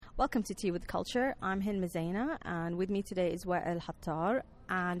Welcome to Tea with Culture. I'm Hind Mazaina, and with me today is Wael Hattar,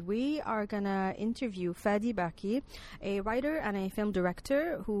 and we are going to interview Fadi Baki, a writer and a film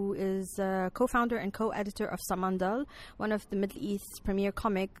director who is co-founder and co-editor of Samandal, one of the Middle East's premier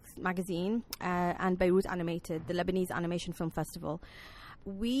comics magazine, and Beirut Animated, the Lebanese Animation Film Festival.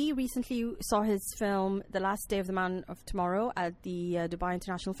 We recently saw his film, The Last Day of the Man of Tomorrow, at the Dubai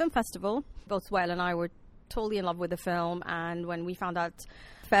International Film Festival. Both Wael and I were totally in love with the film, and when we found out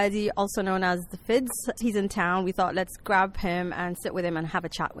Fadi, also known as the Fids, he's in town, we thought let's grab him and sit with him and have a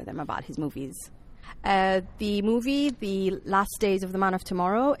chat with him about his movies. The movie, The Last Days of the Man of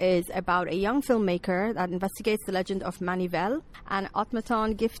Tomorrow, is about a young filmmaker that investigates the legend of Manivel, an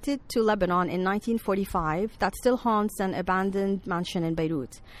automaton gifted to Lebanon in 1945 that still haunts an abandoned mansion in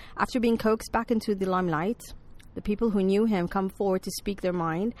Beirut. After being coaxed back into the limelight, the people who knew him come forward to speak their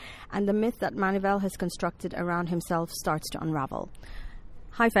mind, and the myth that Manivel has constructed around himself starts to unravel.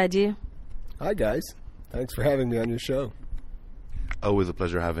 Hi, Fadi. Hi, guys. Thanks for having me on your show. Always a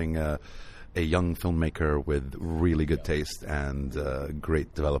pleasure having a young filmmaker with really good taste and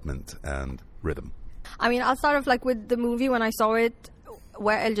great development and rhythm. I mean, I'll start off with the movie. When I saw it,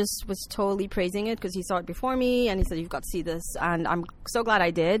 Wael just was totally praising it because he saw it before me, and he said, you've got to see this. And I'm so glad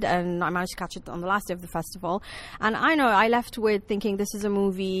I did, and I managed to catch it on the last day of the festival. And I know I left with thinking this is a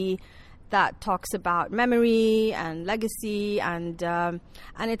movie that talks about memory and legacy, and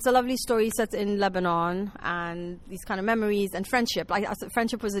it's a lovely story set in Lebanon, and these kind of memories and friendship.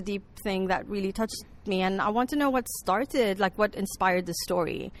 Friendship was a deep thing that really touched me, and I want to know what started, what inspired the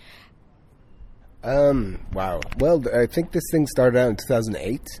story. Wow. Well, I think this thing started out in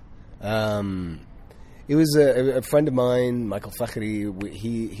 2008. It was a friend of mine, Michael Fakhri.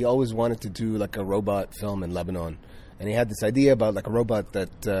 He always wanted to do a robot film in Lebanon. And he had this idea about a robot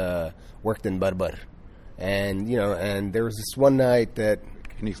that worked in Barbar. And, and there was this one night that...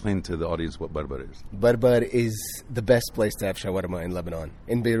 Can you explain to the audience what Barbar is? Barbar is the best place to have shawarma in Lebanon,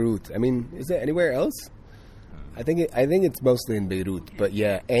 in Beirut. I mean, is there anywhere else? I think it's mostly in Beirut. But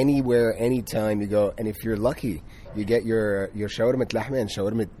yeah, anywhere, anytime you go. And if you're lucky, you get your shawarma lahme and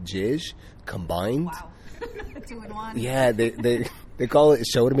shawarma jej combined. Wow. 2 in 1. Yeah, they call it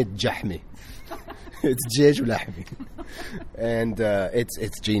shawarma jahmi. It's jej lahmi. And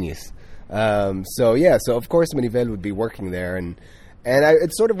it's genius. So of course Manivel would be working there, and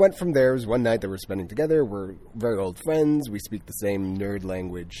it sort of went from there. It was one night that we're spending together. We're very old friends. We speak the same nerd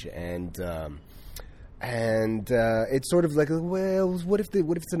language, and it's sort of what if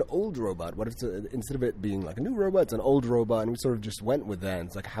it's an old robot? What if instead of it being a new robot, it's an old robot? And we sort of just went with that.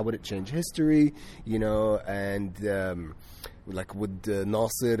 It's how would it change history, and would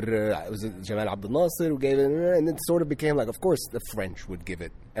Nasser, was it Jamal Abdel Nasser who gave it? And it sort of became of course the French would give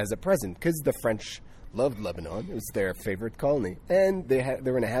it as a present, because the French loved Lebanon. It was their favorite colony, and they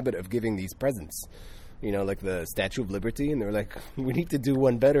were in a habit of giving these presents, the Statue of Liberty, and they were we need to do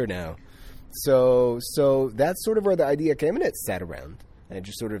one better now. So that's sort of where the idea came, and it sat around, and it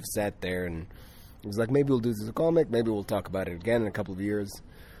just sort of sat there, and it was maybe we'll do this as a comic, maybe we'll talk about it again in a couple of years.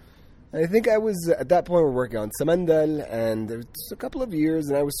 And I think I was, at that point, we're working on Samandal, and it was a couple of years,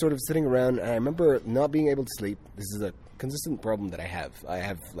 and I was sort of sitting around, and I remember not being able to sleep. This is a consistent problem that I have. I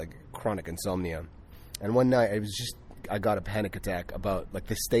have, chronic insomnia. And one night, I got a panic attack about,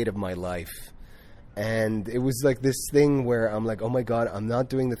 the state of my life. And it was this thing where I'm oh my God, I'm not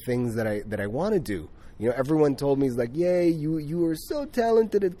doing the things that I want to do. Everyone told me, yay, you are so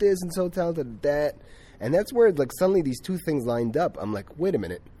talented at this and so talented at that. And that's where, suddenly these two things lined up. I'm wait a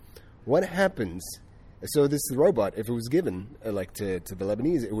minute. What happens? So this robot, if it was given to the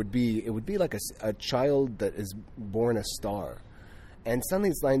Lebanese, it would be like a child that is born a star, and suddenly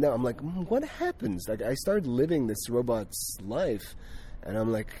it's lined up. I'm what happens? I started living this robot's life, and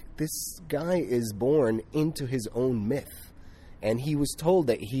I'm this guy is born into his own myth, and he was told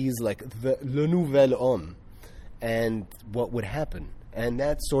that he's the le nouvel homme, and what would happen, and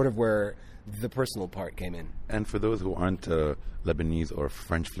that's sort of where the personal part came in. And for those who aren't Lebanese or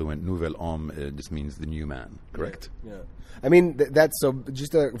French fluent, nouvel homme just means the new man, correct? Yeah. I mean, that's so.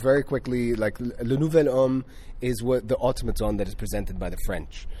 Just very quickly, le nouvel homme is what the automaton that is presented by the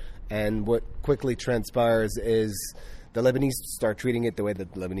French, and what quickly transpires is the Lebanese start treating it the way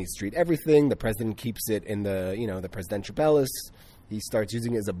that the Lebanese treat everything. The president keeps it in the presidential palace. He starts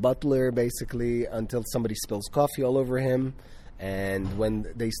using it as a butler, basically, until somebody spills coffee all over him. And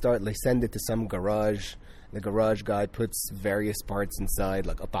when they send it to some garage. The garage guy puts various parts inside,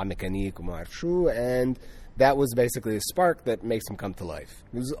 قطع ميكانيك وما أعرف شو, and that was basically a spark that makes him come to life.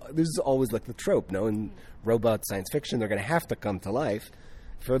 This is always the trope, in robot science fiction, they're going to have to come to life.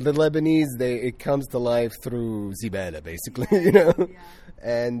 For the Lebanese, it comes to life through zibala, basically, you know.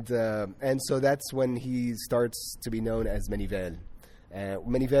 Yeah. And so that's when he starts to be known as Manivel.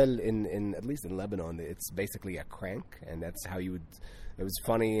 Manivel, in at least in Lebanon, it's basically a crank, and that's how you would. It was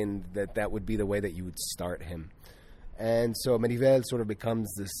funny, and that would be the way that you would start him. And so Manivel sort of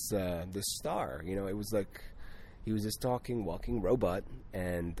becomes this star. You know, it was like he was this walking robot,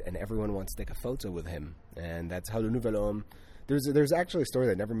 and everyone wants to take a photo with him, and that's how Le Nouvel Homme. There's actually a story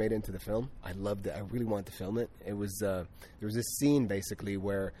that never made it into the film. I loved it. I really wanted to film it. It was there was this scene basically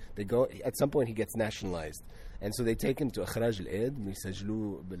where they go at some point he gets nationalized, and so they take him to Akhraj al-Eid and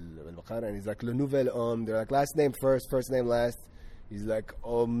he's like Le Nouvel Homme. They're like last name first name last. He's like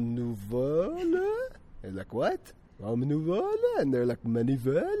Homme Nouvel. They're like what? Homme Nouvel, and they're like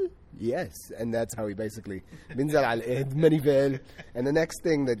Manivel. Yes, and that's how he basically Binzal al-Eid Manivel. And the next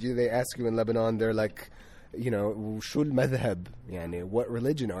thing that they ask you in Lebanon, they're like, you know, shul madhab, yani, what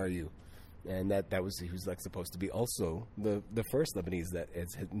religion are you? And that was he was like supposed to be also the first Lebanese that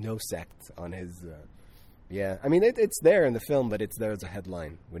had no sect on his. Yeah, I mean it's there in the film, but it's there as a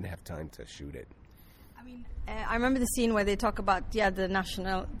headline. We didn't have time to shoot it. I mean, I remember the scene where they talk about the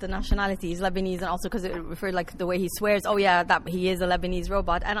nationalities, Lebanese, and also because it referred like the way he swears. Oh yeah, that he is a Lebanese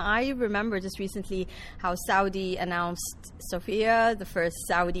robot. And I remember just recently how Saudi announced Sophia, the first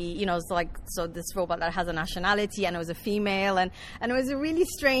Saudi. You know, so this robot that has a nationality, and it was a female, and it was a really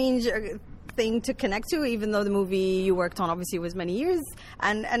strange thing to connect to, even though the movie you worked on obviously was many years.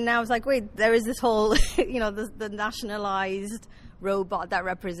 And now it's like, wait, there is this whole, you know, the nationalized robot that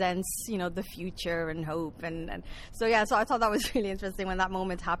represents, you know, the future and hope, and so I thought that was really interesting when that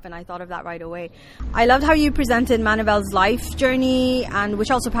moment happened. I thought of that right away. I loved how you presented Manivel's life journey, and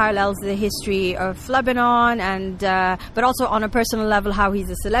which also parallels the history of Lebanon, and but also on a personal level how he's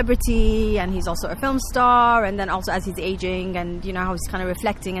a celebrity and he's also a film star, and then also as he's aging, and you know how he's kind of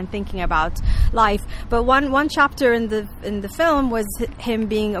reflecting and thinking about life. But one chapter in the film was him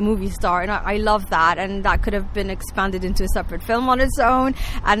being a movie star, and I love that, and that could have been expanded into a separate film on its own.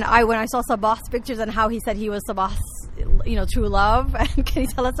 And when I saw Sabah's pictures and how he said he was Sabah's, you know, true love, and can you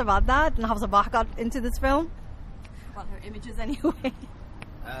tell us about that and how Sabah got into this film? Well, her images anyway.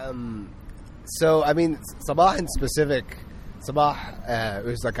 So I mean, Sabah in specific, Sabah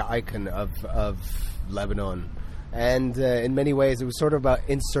was like an icon of Lebanon, and in many ways it was sort of about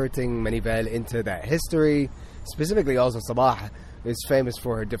inserting Manivel into that history. Specifically, also Sabah is famous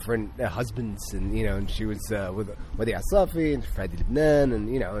for her different husbands, and you know, and she was with Wadi Asafi and Fadi Lebanon,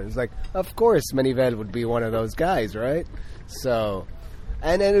 and you know, it was like, of course, Manivel would be one of those guys, right? So,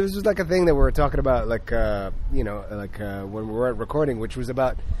 and it was just like a thing that we were talking about, like you know, like when we weren't recording, which was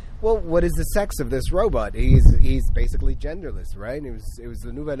about, well, what is the sex of this robot? He's basically genderless, right? And it was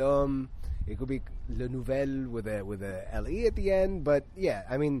Le Nouvel Homme. It could be Le Nouvel with a LE at the end, but yeah,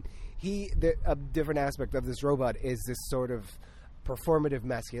 I mean, a different aspect of this robot is this sort of performative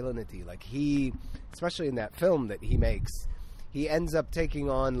masculinity. Like he, especially in that film that he makes, he ends up taking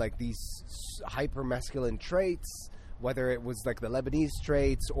on like these hyper masculine traits, whether it was like the Lebanese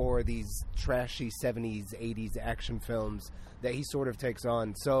traits or these trashy 70s 80s action films that he sort of takes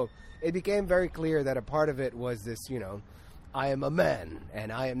on. So it became very clear that a part of it was this, you know, I am a man,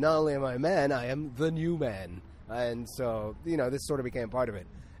 and I am not only am I a man, I am the new man. And so, you know, this sort of became part of it.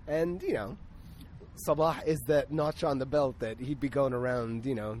 And, you know, Sabah is that notch on the belt that he'd be going around,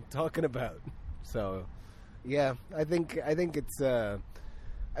 you know, talking about. So, yeah, I think it's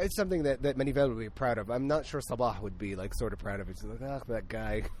something that Manivel would be proud of. I'm not sure Sabah would be like sort of proud of it. She's like, that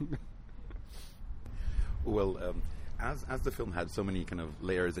guy. Well, as the film had so many kind of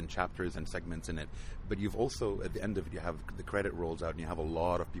layers and chapters and segments in it, but you've also, at the end of it, you have the credit rolls out and you have a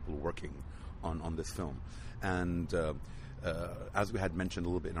lot of people working on this film. And as we had mentioned a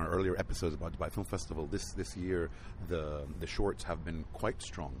little bit in our earlier episodes about Dubai Film Festival, this year the shorts have been quite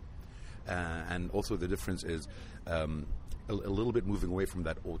strong. And also the difference is a little bit moving away from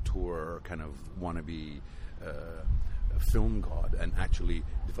that auteur kind of wannabe film god and actually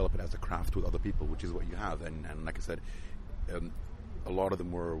develop it as a craft with other people, which is what you have. And like I said, a lot of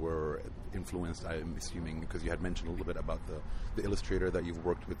them were influenced, I'm assuming, because you had mentioned a little bit about the illustrator that you've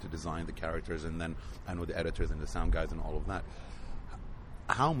worked with to design the characters, and then I know the editors and the sound guys and all of that.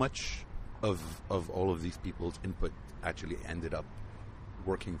 How much of all of these people's input actually ended up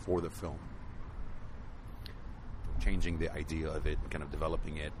working for the film? Changing the idea of it, kind of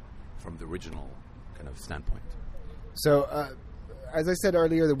developing it from the original kind of standpoint. So, as I said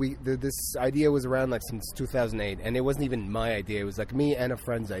earlier, this idea was around like since 2008, and it wasn't even my idea. It was like me and a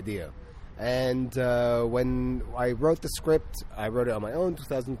friend's idea. And when I wrote the script, I wrote it on my own,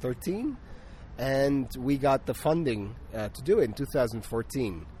 2013. and we got the funding to do it in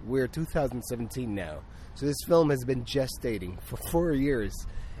 2014. We're 2017 now. So this film has been gestating for 4 years,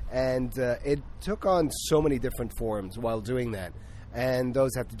 and it took on so many different forms while doing that. And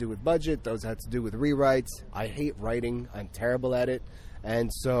those have to do with budget, those have to do with rewrites. I hate writing, I'm terrible at it.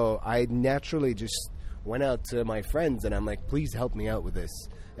 And so I naturally just went out to my friends and I'm like, please help me out with this.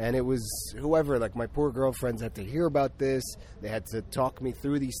 And it was whoever, like my poor girlfriends had to hear about this. They had to talk me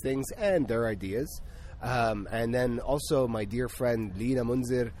through these things and their ideas. And then also my dear friend Lina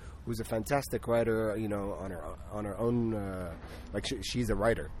Munzir, who's a fantastic writer, you know, on her own, she's a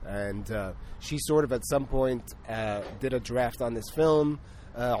writer. And she sort of at some point did a draft on this film.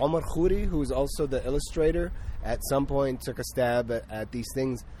 Omar Khouri, who is also the illustrator, at some point took a stab at these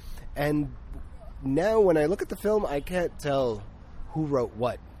things. And now when I look at the film, I can't tell who wrote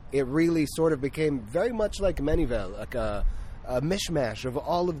what. It really sort of became very much like Manivel, like a mishmash of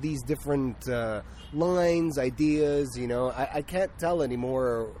all of these different lines, ideas. You know, I can't tell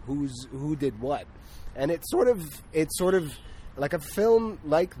anymore who did what. And it's sort of like a film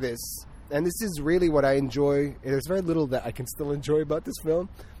like this. And this is really what I enjoy. There's very little that I can still enjoy about this film.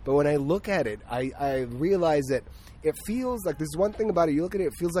 But when I look at it, I realize that it feels like there's one thing about it. You look at it,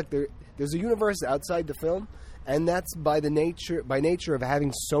 it feels like there's a universe outside the film. And that's by nature of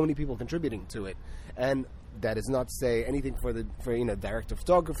having so many people contributing to it. And that is not to say anything for director of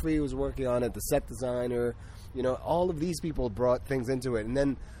photography who was working on it, the set designer, you know, all of these people brought things into it. And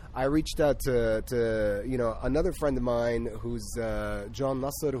then I reached out to you know, another friend of mine who's John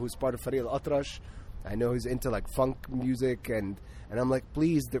Nasser, who's part of Farid Al-Atrash. I know he's into like funk music, and I'm like,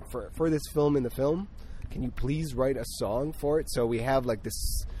 please, for this film in the film, can you please write a song for it? So we have like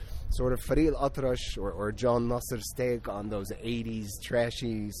this sort of Farid Al-Atrash or John Nasser's take on those 80s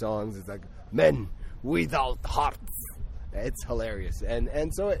trashy songs. It's like, men without hearts. It's hilarious.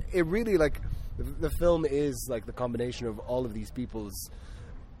 And so it really, like, the film is like the combination of all of these people's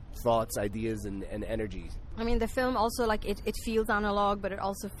thoughts, ideas, and energies. I mean, the film also, like, it feels analog, but it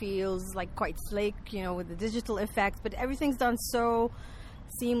also feels like quite slick, you know, with the digital effects, but everything's done so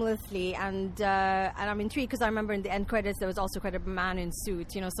seamlessly, and I'm intrigued because I remember in the end credits there was also quite a man in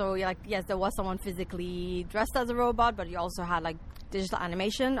suit, you know, so like, yes, there was someone physically dressed as a robot, but you also had like digital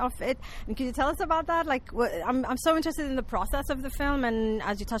animation of it. And could you tell us about that? Like, I'm so interested in the process of the film, and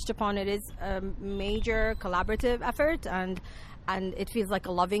as you touched upon, it is a major collaborative effort, and it feels like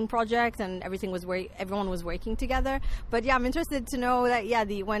a loving project, and everyone was working together. But yeah, I'm interested to know that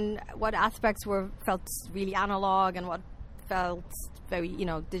what aspects felt really analog and what felt very, you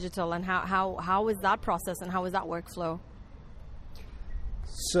know, digital, and how was that process and how was that workflow?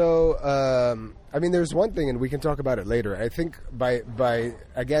 So I mean, there's one thing, and we can talk about it later. I think by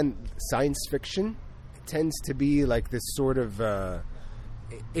again, science fiction tends to be like this sort of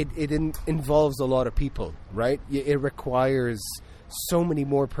it involves a lot of people, right? It requires so many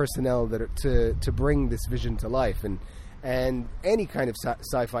more personnel to bring this vision to life, and any kind of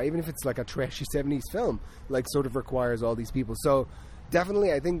sci-fi, even if it's like a trashy 70s film, like sort of requires all these people. So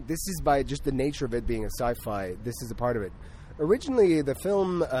definitely, I think this is by just the nature of it being a sci-fi, this is a part of it. Originally, the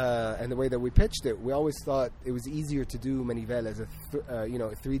film and the way that we pitched it, we always thought it was easier to do Manivel as a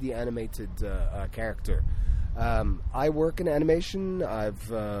 3D animated character. I work in animation.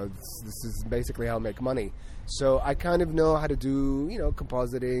 This is basically how I make money. So I kind of know how to do, you know,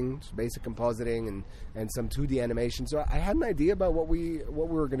 compositing, basic compositing, and some 2D animation. So I had an idea about what we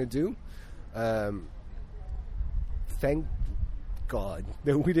were going to do. Thank God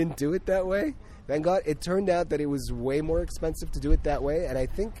that we didn't do it that way. Thank God. It turned out that it was way more expensive to do it that way, and I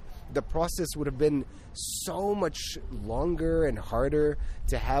think the process would have been so much longer and harder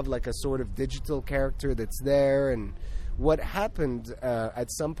to have like a sort of digital character that's there. And what happened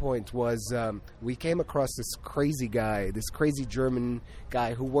at some point was we came across this crazy German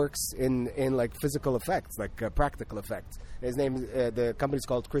guy who works in like physical effects, like practical effects. His name, the company's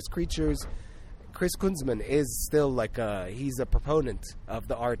called Chris Creatures. Chris Kunzman is still like he's a proponent of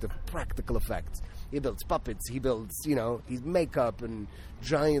the art of practical effects. He builds puppets, he builds, you know, he's makeup and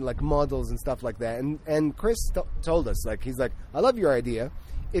giant like models and stuff like that. And Chris told us, like, he's like, I love your idea.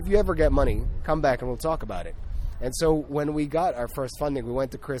 If you ever get money, come back and we'll talk about it. And so when we got our first funding, we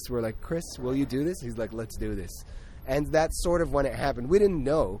went to Chris. We were like, Chris, will you do this? He's like, let's do this. And that's sort of when it happened. We didn't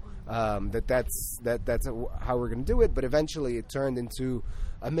know that's how we're going to do it, but eventually it turned into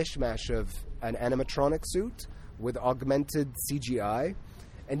a mishmash of an animatronic suit with augmented CGI.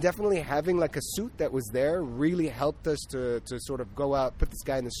 And definitely having like a suit that was there really helped us to sort of go out, put this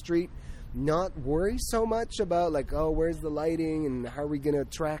guy in the street, not worry so much about like, oh, where's the lighting and how are we going to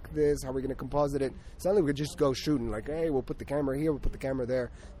track this? How are we going to composite it? Suddenly we could just go shooting like, hey, we'll put the camera here, we'll put the camera there.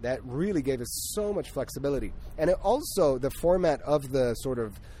 That really gave us so much flexibility. And it also, the format of the sort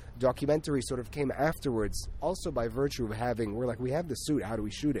of documentary sort of came afterwards, also by virtue of having, we're like, we have the suit, how do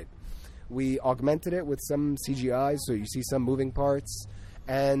we shoot it? We augmented it with some CGI, so you see some moving parts.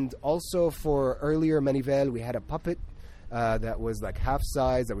 And also for earlier Manivel, we had a puppet that was like half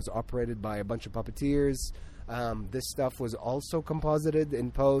size, that was operated by a bunch of puppeteers. This stuff was also composited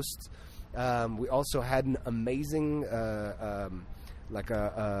in post. We also had an amazing like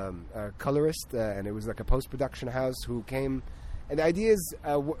a colorist, and it was like a post-production house who came. And the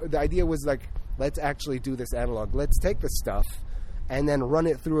idea was like, let's actually do this analog. Let's take the stuff and then run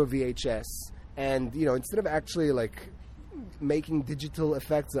it through a VHS. And, you know, instead of actually like making digital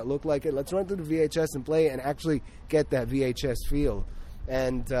effects that look like it, let's run through the VHS and play it and actually get that VHS feel.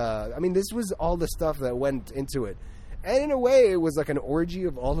 And I mean, this was all the stuff that went into it. And in a way, it was like an orgy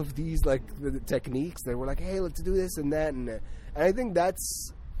of all of these like the techniques that were like, hey, let's do this and that. And I think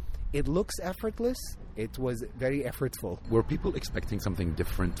it looks effortless. It was very effortful. Were people expecting something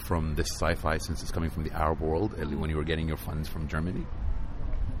different from this sci-fi since it's coming from the Arab world when you were getting your funds from Germany?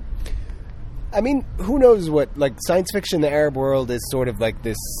 I mean, who knows what, like, science fiction in the Arab world is sort of like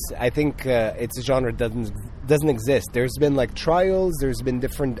this. I think it's a genre that doesn't exist. There's been like trials, there's been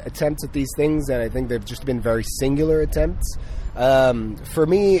different attempts at these things, and I think they've just been very singular attempts. For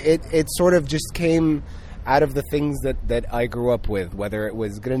me, it sort of just came out of the things that I grew up with, whether it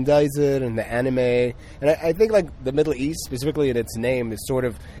was Grenadizer and the anime. And I think like the Middle East, specifically in its name, is sort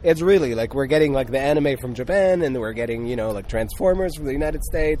of, it's really like we're getting like the anime from Japan and we're getting, you know, like Transformers from the United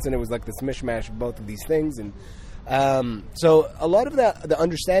States, and it was like this mishmash of both of these things. And so a lot of the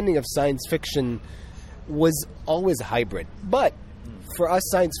understanding of science fiction was always hybrid. But for us,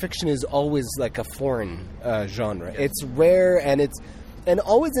 science fiction is always like a foreign genre. It's rare, and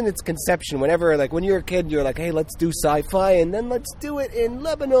always in its conception. Whenever, like, when you're a kid, you're like, hey, let's do sci-fi, and then let's do it in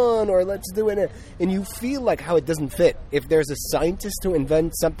Lebanon, or let's do it and you feel like how it doesn't fit. If there's a scientist who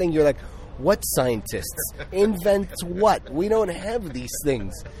invents something, you're like, what scientists? Invent what? We don't have these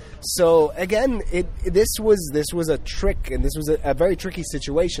things. So, again, this was a trick, and this was a very tricky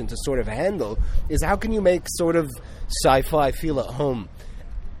situation to sort of handle, is how can you make sort of sci-fi feel at home?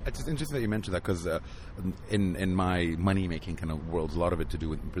 It's just interesting that you mentioned that, because in my money-making kind of world, a lot of it to do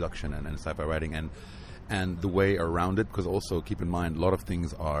with production and sci-fi writing and the way around it, because also keep in mind, a lot of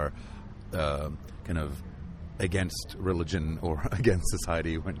things are kind of against religion or against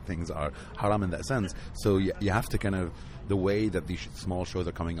society when things are haram in that sense. So you have to kind of, the way that these small shows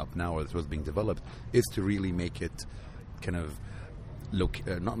are coming up now, or the shows being developed, is to really make it kind of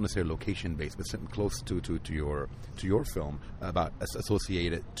not necessarily location based, but something close to your film, about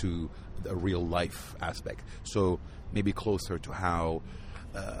associate it to a real life aspect. So maybe closer to how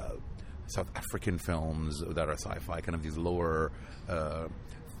South African films that are sci-fi, kind of these lower, I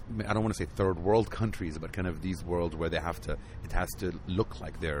don't want to say third world countries, but kind of these worlds where it has to look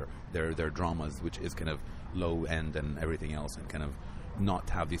like their dramas, which is kind of low end and everything else, and kind of not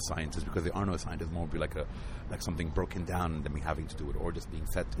have these scientists, because there are no scientists, more be like something broken down and then having to do it, or just being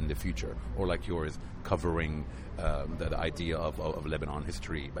set in the future, or like yours covering the idea of Lebanon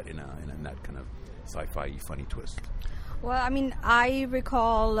history, but in that kind of sci-fi funny twist. Well, I mean, I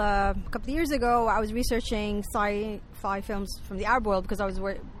recall a couple of years ago I was researching sci-fi films from the Arab world, because I was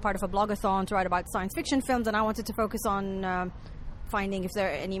part of a blogathon to write about science fiction films, and I wanted to focus on finding if there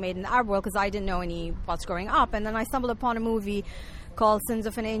are any made in the Arab world, because I didn't know any whilst growing up. And then I stumbled upon a movie called Sins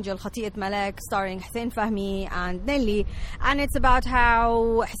of an Angel, Khati'at Malak, starring Hussein Fahmy and Nelly. And it's about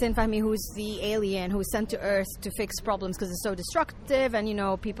how Hussein Fahmy, who's the alien who's sent to Earth to fix problems because it's so destructive, and, you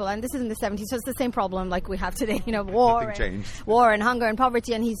know, people, and this is in the 70s, so it's the same problem like we have today, you know, war and hunger and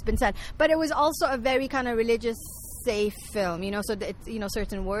poverty, and he's been sent. But it was also a very kind of religious, safe film, you know, so that, you know,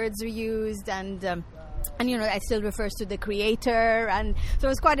 certain words were used, and you know, it still refers to the creator, and so it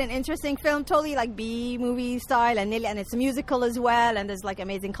was quite an interesting film, totally like B-movie style, and it's a musical as well, and there's like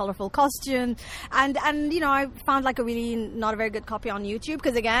amazing colorful costume, and you know, I found like a really not a very good copy on YouTube,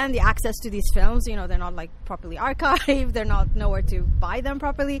 because again, the access to these films, you know, they're not like properly archived, they're not nowhere to buy them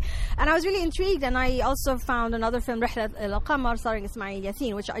properly, and I was really intrigued. And I also found another film, Rihlat al-Qamar, starring Ismail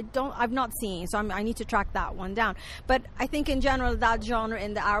Yassin, which I've not seen, so I need to track that one down. But I think in general that genre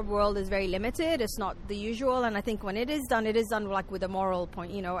in the Arab world is very limited. It's not the usual. And I think when it is done like with a moral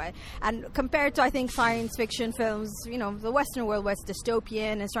point, and compared to, I think, science fiction films, the Western world was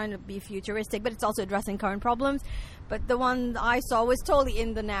dystopian, it's trying to be futuristic, but it's also addressing current problems. But the one I saw was totally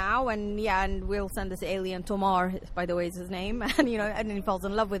in the now, and we'll send this alien, Tomar, by the way, is his name, and and then he falls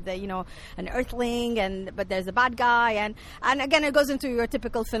in love with an Earthling, but there's a bad guy, and again it goes into your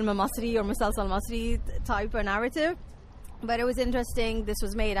typical film Masri or Musalsal Masri type of narrative. But it was interesting. This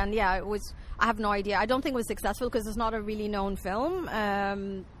was made, and it was. I have no idea. I don't think it was successful because it's not a really known film.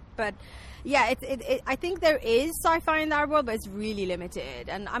 But I think there is sci-fi in the Arab world, but it's really limited.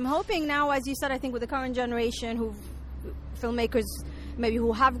 And I'm hoping now, as you said, I think with the current generation, filmmakers maybe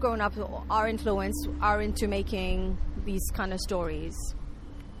who have grown up, are influenced, are into making these kind of stories.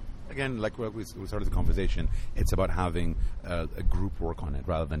 Again, like we started the conversation, it's about having a group work on it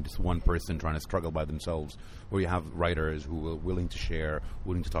rather than just one person trying to struggle by themselves, where you have writers who are willing to share,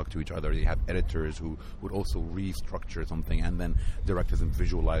 willing to talk to each other. You have editors who would also restructure something, and then directors and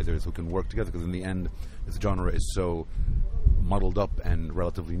visualizers who can work together, because in the end, this genre is so muddled up and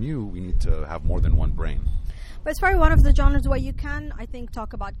relatively new, we need to have more than one brain. But it's probably one of the genres where you can, I think,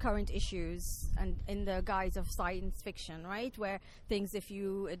 talk about current issues and in the guise of science fiction, right? Where things, if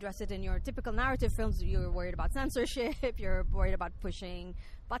you address it in your typical narrative films, you're worried about censorship, you're worried about pushing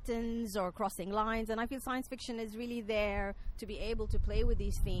buttons or crossing lines. And I feel science fiction is really there to be able to play with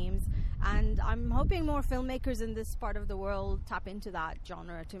these themes. And I'm hoping more filmmakers in this part of the world tap into that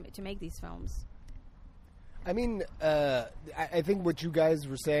genre to make these films. I mean, I think what you guys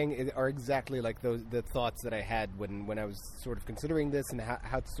were saying are exactly like the thoughts that I had when I was sort of considering this and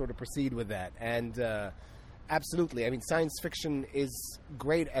how to sort of proceed with that. And absolutely, I mean, science fiction is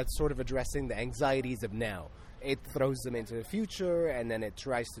great at sort of addressing the anxieties of now. It throws them into the future, and then it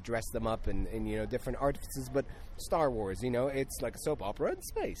tries to dress them up in different artifices. But Star Wars, it's like a soap opera in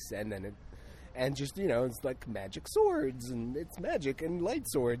space, and then it's like magic swords, and it's magic and light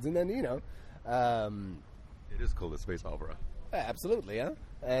swords, and then it is called a space opera. Absolutely, yeah.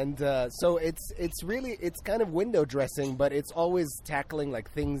 And so it's really kind of window dressing, but it's always tackling like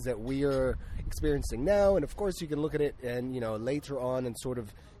things that we're experiencing now. And of course, you can look at it and later on and sort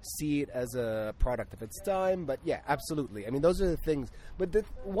of see it as a product of its time. But yeah, absolutely. I mean, those are the things. But the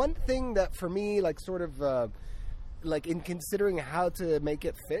one thing that for me, like sort of like in considering how to make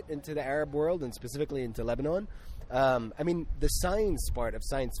it fit into the Arab world and specifically into Lebanon. I mean, the science part of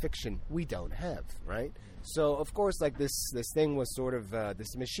science fiction we don't have, right? So of course, like this thing was sort of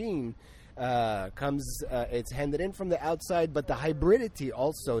this machine comes, it's handed in from the outside, but the hybridity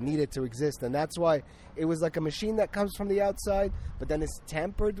also needed to exist, and that's why it was like a machine that comes from the outside, but then it's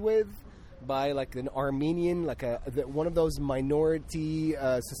tampered with by like an Armenian, like one of those minority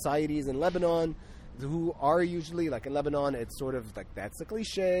societies in Lebanon, who are usually, like in Lebanon, it's sort of like that's the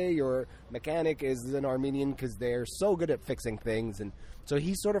cliche. Your mechanic is an Armenian because they're so good at fixing things, and so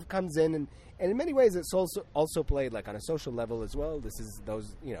he sort of comes in, and in many ways it's also played like on a social level as well. This is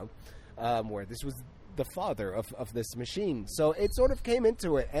those where this was the father of this machine, so it sort of came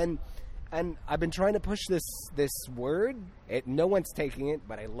into it, and I've been trying to push this word. No one's taking it,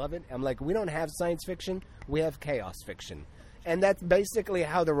 but I love it. I'm like, we don't have science fiction, we have chaos fiction. And that's basically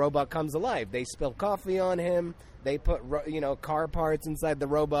how the robot comes alive. They spill coffee on him. They put, car parts inside the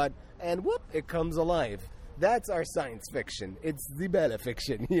robot, and whoop, it comes alive. That's our science fiction. It's the Bella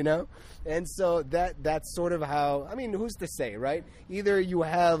fiction, And so that's sort of how, I mean, who's to say, right? Either you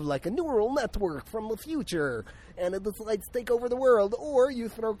have like a neural network from the future, and it decides to take over the world, or you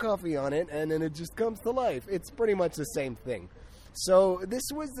throw coffee on it, and then it just comes to life. It's pretty much the same thing. So this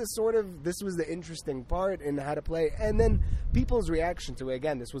was the interesting part in how to play, and then people's reaction to it.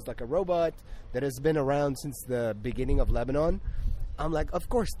 Again, this was like a robot that has been around since the beginning of Lebanon. I'm like, of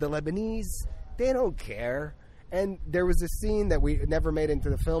course, the Lebanese, they don't care. And there was a scene that we never made into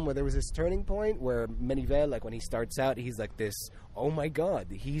the film where there was this turning point where Manivel, like when he starts out, he's like this, oh my God,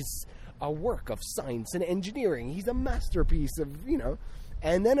 he's a work of science and engineering. He's a masterpiece of,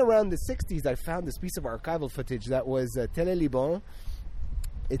 And then around the 60s, I found this piece of archival footage that was Télé Liban.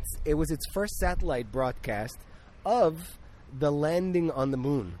 It was its first satellite broadcast of the landing on the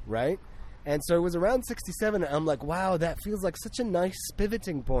moon, right? And so it was around 67, and I'm like, wow, that feels like such a nice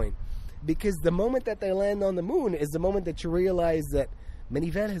pivoting point. Because the moment that they land on the moon is the moment that you realize that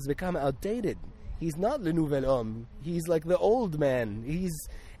Manivel has become outdated. He's not le nouvel homme. He's like the old man.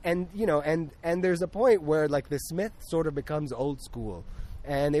 And there's a point where like the Smith sort of becomes old school.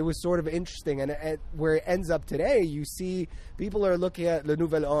 And it was sort of interesting. And where it ends up today, you see people are looking at Le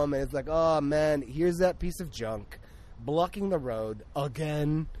Nouvel Homme, and it's like, oh, man, here's that piece of junk blocking the road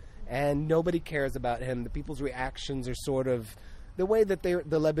again. And nobody cares about him. The people's reactions are sort of the way that the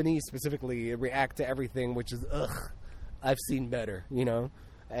Lebanese specifically react to everything, which is I've seen better, you know.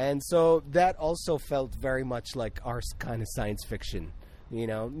 And so that also felt very much like our kind of science fiction. You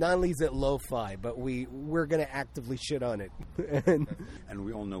know, not only is it lo-fi, but we're going to actively shit on it. And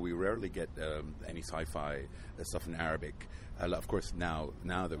we all know we rarely get any sci-fi stuff in Arabic. Of course, now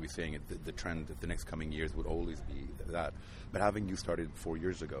that we're saying it, the trend of the next coming years would always be that. But having you started 4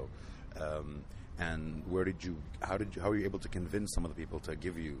 years ago, and how were you able to convince some of the people to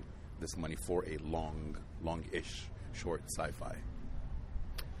give you this money for a long-ish short sci-fi?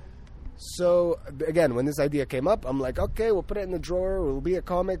 So, again, when this idea came up, I'm like, okay, we'll put it in the drawer. It'll be a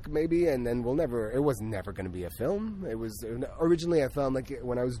comic, maybe, and then it was never going to be a film. It was, originally I found, like,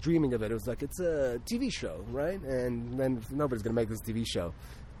 when I was dreaming of it, it was like, it's a TV show, right? And then nobody's going to make this TV show.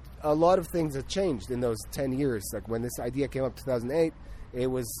 A lot of things have changed in those 10 years. Like, when this idea came up in 2008, it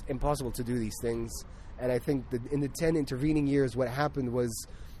was impossible to do these things. And I think that in the 10 intervening years, what happened was,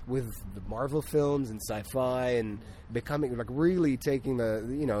 with the Marvel films and sci-fi and becoming, like, really taking the,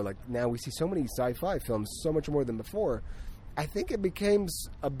 you know, like, now we see so many sci-fi films, so much more than before, I think it became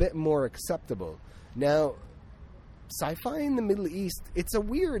a bit more acceptable. Now, sci-fi in the Middle East, it's a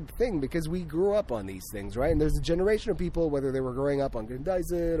weird thing because we grew up on these things, right? And there's a generation of people, whether they were growing up on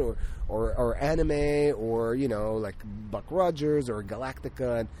Gundaisid or anime or, you know, like Buck Rogers or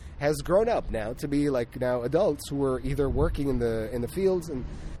Galactica, and has grown up now to be, like, now adults who are either working in the fields. And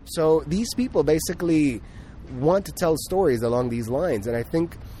so these people basically want to tell stories along these lines. And I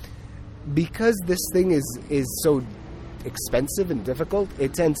think because this thing is so expensive and difficult,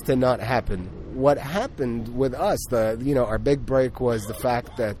 it tends to not happen. What happened with us, our big break was the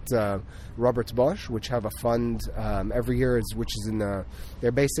fact that Robert Bosch, which have a fund every year,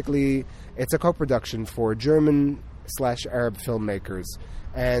 they're basically, it's a co-production for German/Arab filmmakers,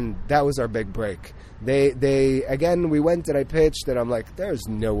 and that was our big break. They again, we went and I pitched, and I'm like, there's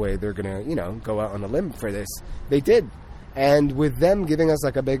no way they're gonna, go out on a limb for this. They did, and with them giving us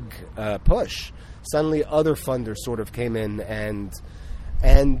like a big push, suddenly other funders sort of came in and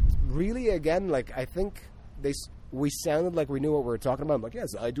really, again, like, I think we sounded like we knew what we were talking about. I'm like, yes,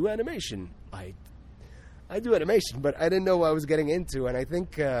 I do animation. I do animation, but I didn't know what I was getting into. And I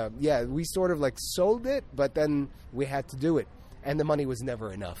think, we sort of like sold it, but then we had to do it. And the money was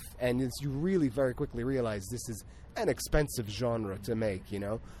never enough. And you really very quickly realize this is an expensive genre to make,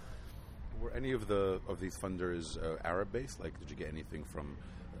 Were any of these funders Arab-based? Like, did you get anything from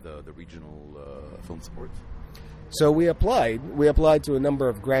the regional film support? So we applied to a number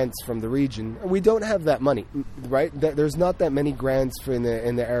of grants from the region. We don't have that money, right? There's not that many grants in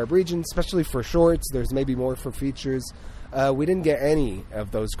the Arab region, especially for shorts. There's maybe more for features. We didn't get any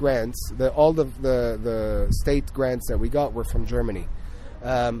of those grants. All the state grants that we got were from Germany.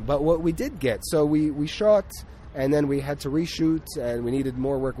 But what we did get, so we shot, and then we had to reshoot, and we needed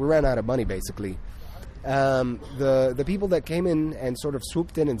more work. We ran out of money, basically. The people that came in and sort of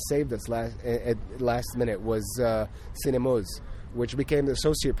swooped in and saved us at last minute was Cinemoz, which became the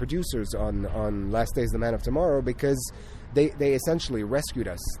associate producers on Last Days of the Man of Tomorrow, because they essentially rescued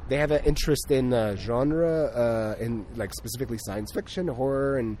us. They have an interest in genre, in like specifically science fiction,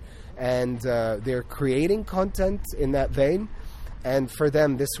 horror, and they're creating content in that vein. And for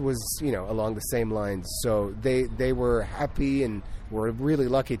them, this was, along the same lines. So they were happy, and we're really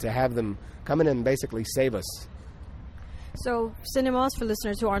lucky to have them come in and basically save us. So Cinemas, for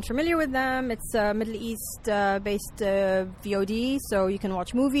listeners who aren't familiar with them, it's a Middle East-based VOD, so you can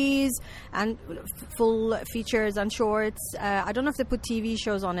watch movies and full features and shorts. I don't know if they put TV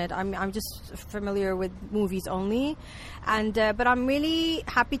shows on it. I'm just familiar with movies only, and but I'm really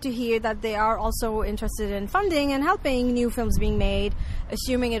happy to hear that they are also interested in funding and helping new films being made,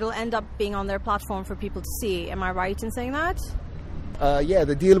 assuming it'll end up being on their platform for people to see. Am I right in saying that?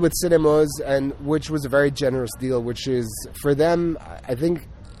 The deal with Cinemas, and which was a very generous deal, which is, for them, I think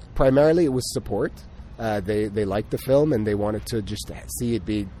primarily it was support. They liked the film and they wanted to just see it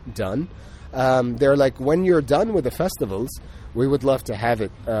be done. They're like, when you're done with the festivals, we would love to have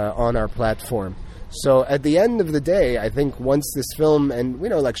it on our platform. So at the end of the day, I think once this film, and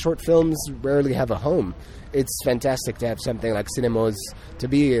like short films rarely have a home, it's fantastic to have something like Cinemas to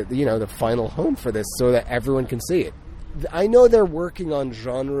be, the final home for this, so that everyone can see it. I know they're working on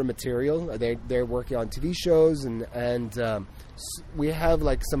genre material. They're working on TV shows, and we have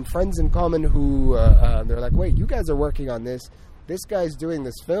like some friends in common who they're like, wait, you guys are working on this. This guy's doing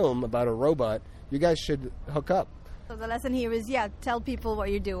this film about a robot. You guys should hook up. So the lesson here is, tell people what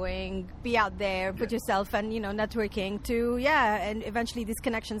you're doing, be out there, put yourself and, networking to, and eventually these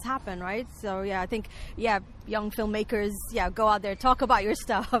connections happen, right? So, I think, young filmmakers, go out there, talk about your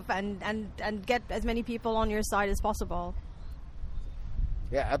stuff and get as many people on your side as possible.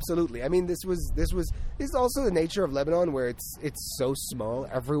 Yeah, absolutely. I mean, this is also the nature of Lebanon, where it's so small.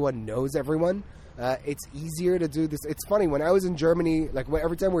 Everyone knows everyone. It's easier to do this. It's funny, when I was in Germany, like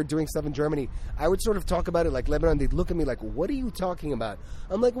every time we were doing stuff in Germany, I would sort of talk about it like Lebanon. They'd look at me like, what are you talking about?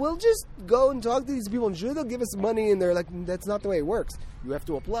 I'm like, well, just go and talk to these people. I'm sure they'll give us money. And they're like, that's not the way it works. You have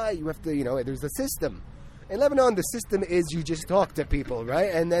to apply. You have to, there's a system. In Lebanon, the system is you just talk to people,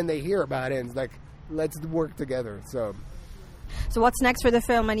 right? And then they hear about it and it's like, let's work together. So what's next for the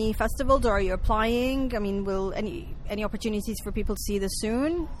film? Any festivals, or are you applying? I mean, will any opportunities for people to see this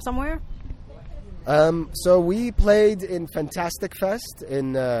soon somewhere? So we played in Fantastic Fest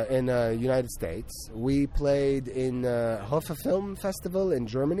in United States. We played in Hoffa Film Festival in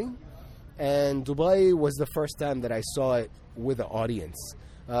Germany, and Dubai was the first time that I saw it with an audience.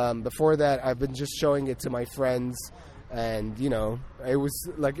 Before that, I've been just showing it to my friends, and it was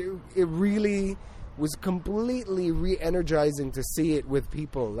like it really was completely re-energizing to see it with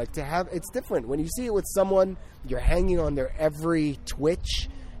people. Like, it's different when you see it with someone. You're hanging on their every twitch,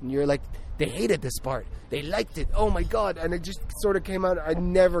 and you're like, they hated this part, they liked it, oh my god, and it just sort of came out. I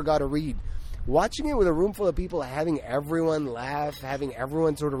never got a read. Watching it with a room full of people, having everyone laugh, having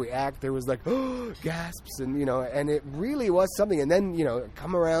everyone sort of react, there was like gasps, and and it really was something. And then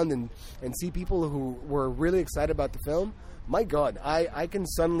come around and see people who were really excited about the film. My God, I can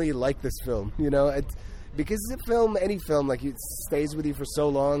suddenly like this film, because any film, like, it stays with you for so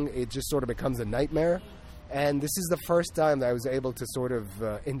long, it just sort of becomes a nightmare. And this is the first time that I was able to sort of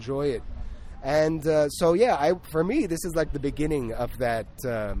enjoy it. And for me, this is like the beginning of that,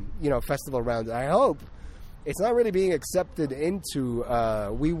 festival round. I hope it's not really being accepted into.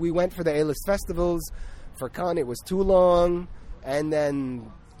 We went for the A-list festivals. For Cannes, it was too long, and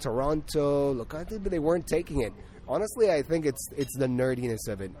then Toronto. Look, I think they weren't taking it. Honestly, I think it's the nerdiness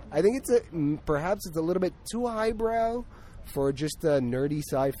of it. I think perhaps it's a little bit too highbrow for just a nerdy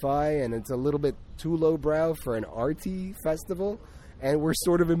sci-fi, and it's a little bit too lowbrow for an arty festival. And we're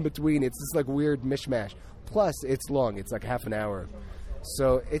sort of in between. It's this like weird mishmash. Plus, it's long. It's like half an hour.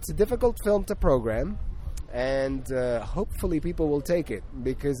 So it's a difficult film to program. And hopefully people will take it,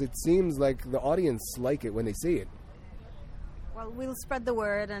 because it seems like the audience like it when they see it. Well, we'll spread the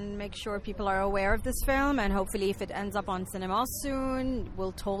word and make sure people are aware of this film. And hopefully if it ends up on cinema soon,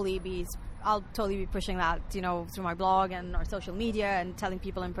 I'll totally be pushing that, through my blog and our social media and telling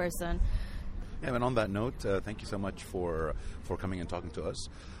people in person. Yeah, and on that note, thank you so much for coming and talking to us.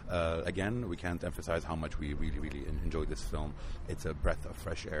 Again, we can't emphasize how much we really, really enjoyed this film. It's a breath of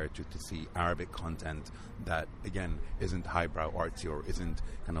fresh air to see Arabic content that, again, isn't highbrow artsy or isn't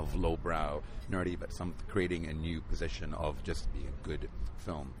kind of lowbrow nerdy, but creating a new position of just being a good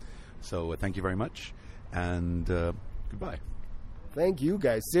film. So thank you very much, and goodbye. Thank you,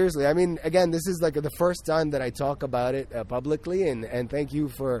 guys. Seriously, I mean, again, this is like the first time that I talk about it publicly, and thank you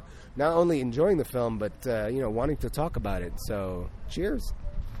for not only enjoying the film, but wanting to talk about it. So, cheers.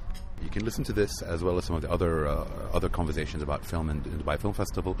 You can listen to this as well as some of the other conversations about film and Dubai Film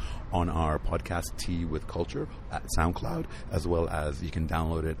Festival on our podcast Tea with Culture at SoundCloud, as well as you can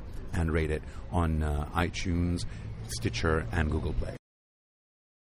download it and rate it on iTunes, Stitcher, and Google Play.